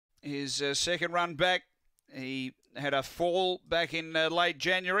his second run back. He had a fall back in late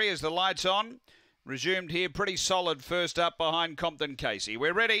January as the light's on. Resumed here pretty solid first up behind Compton Casey.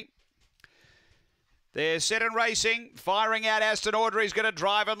 We're ready. They're set and racing. Firing out, Aston Audrey's going to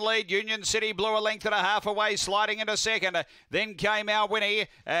drive and lead. Union City Blue a length and a half away, sliding into second. Then came our Winnie.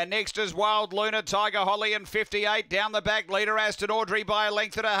 Next is Wild Luna, Tiger Holly and 58. Down the back, leader Aston Audrey by a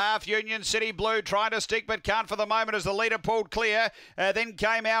length and a half. Union City Blue trying to stick but can't for the moment as the leader pulled clear. Then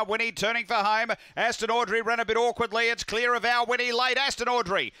came our Winnie turning for home. Aston Audrey ran a bit awkwardly. It's clear of our Winnie late. Aston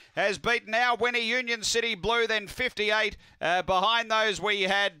Audrey has beaten our Winnie, Union City Blue, then 58. Behind those we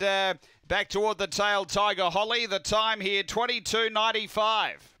had... back toward the tail, Tiger Holly. The time here,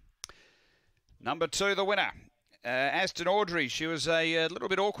 22.95. Number 2, the winner. Aston Audrey. She was a little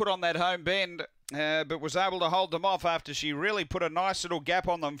bit awkward on that home bend, but was able to hold them off after she really put a nice little gap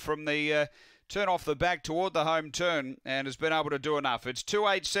on them from the turn off the back toward the home turn and has been able to do enough. It's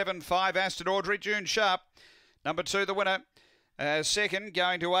 2.875, Aston Audrey, June Sharp. Number 2, the winner. Second,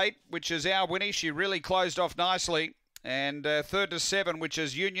 going to 8, which is our Winnie. She really closed off nicely. And third to 7, which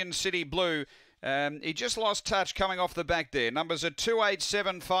is Union City Blue. He just lost touch coming off the back there. Numbers are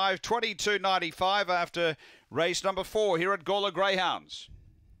 2.875, 22.95 after race number 4 here at Gawler Greyhounds.